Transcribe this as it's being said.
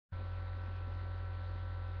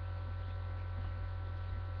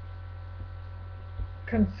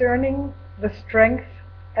concerning the strength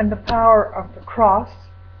and the power of the cross,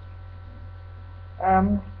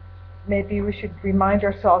 maybe we should remind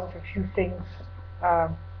ourselves of a few things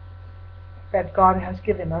that God has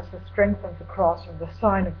given us, the strength of the cross, or the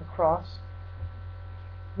sign of the cross.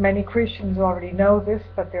 Many Christians already know this,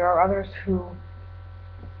 but there are others who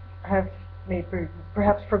have maybe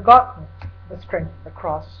perhaps forgotten the strength of the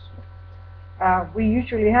cross. We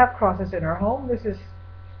usually have crosses in our home. This is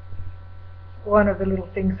one of the little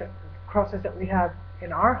things, crosses that we have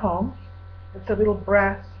in our home. It's a little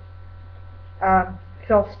brass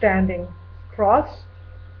self-standing cross.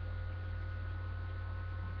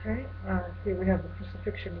 Okay, here we have the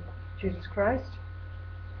crucifixion of Jesus Christ.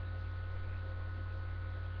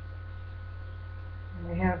 And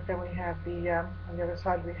then we have the on the other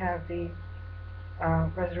side we have the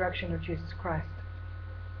resurrection of Jesus Christ.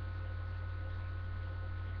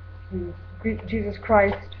 We greet Jesus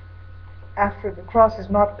Christ after the cross is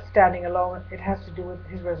not standing alone. It has to do with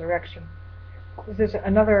his resurrection. This is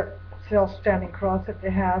another self-standing cross that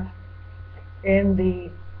they have in the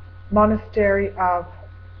monastery of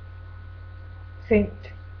Saint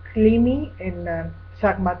Klimi in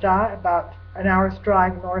Sagmata, about an hour's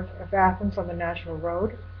drive north of Athens on the National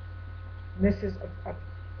Road. And this is a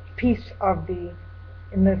piece of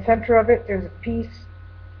in the center of it, there's a piece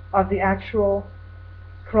of the actual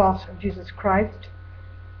cross of Jesus Christ,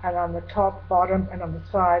 and on the top, bottom, and on the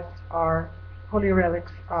sides are holy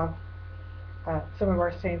relics of some of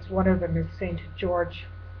our saints. One of them is Saint George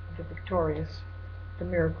the Victorious, the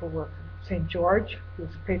miracle worker. Saint George, who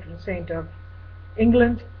is the patron saint of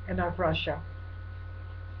England and of Russia.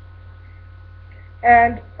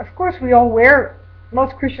 And of course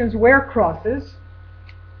most Christians wear crosses.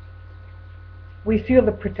 We feel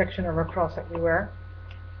the protection of our cross that we wear.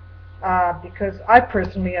 Because I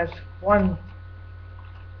personally, as one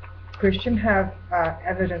Christian, have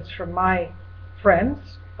evidence from my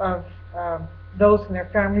friends of those in their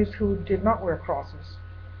families who did not wear crosses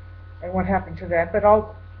and what happened to them. But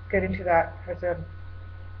I'll get into that as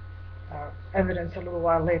evidence a little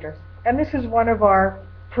while later. And this is one of our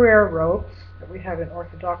prayer robes that we have in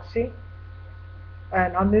Orthodoxy.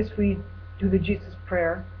 And on this we do the Jesus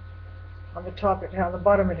prayer. On the top, on the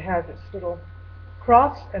bottom, it has its little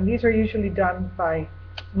cross, and these are usually done by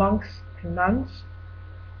monks and nuns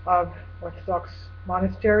of Orthodox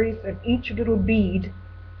monasteries, and each little bead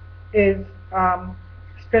is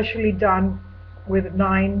specially done with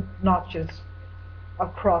 9 notches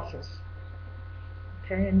of crosses.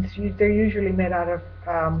 Okay, and they're usually made out of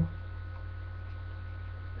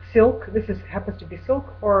silk. This happens to be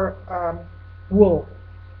silk or wool.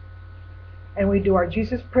 And we do our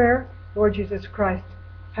Jesus prayer. Lord Jesus Christ,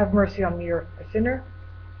 have mercy on me, a sinner.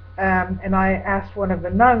 And I asked one of the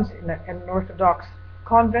nuns in an Orthodox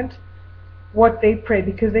convent what they pray,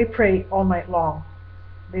 because they pray all night long.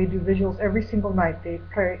 They do vigils every single night. They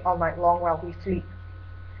pray all night long while we sleep.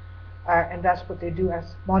 And that's what they do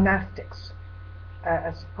as monastics,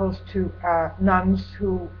 as opposed to nuns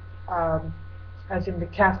who, as in the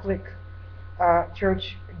Catholic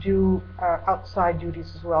Church, do outside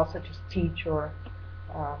duties as well, such as teach or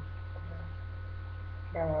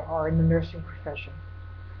in the nursing profession.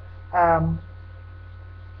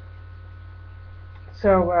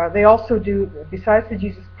 So they also do, besides the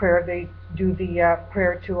Jesus prayer, they do the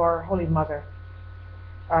prayer to our Holy Mother,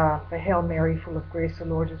 the Hail Mary, full of grace, the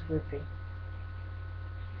Lord is with thee.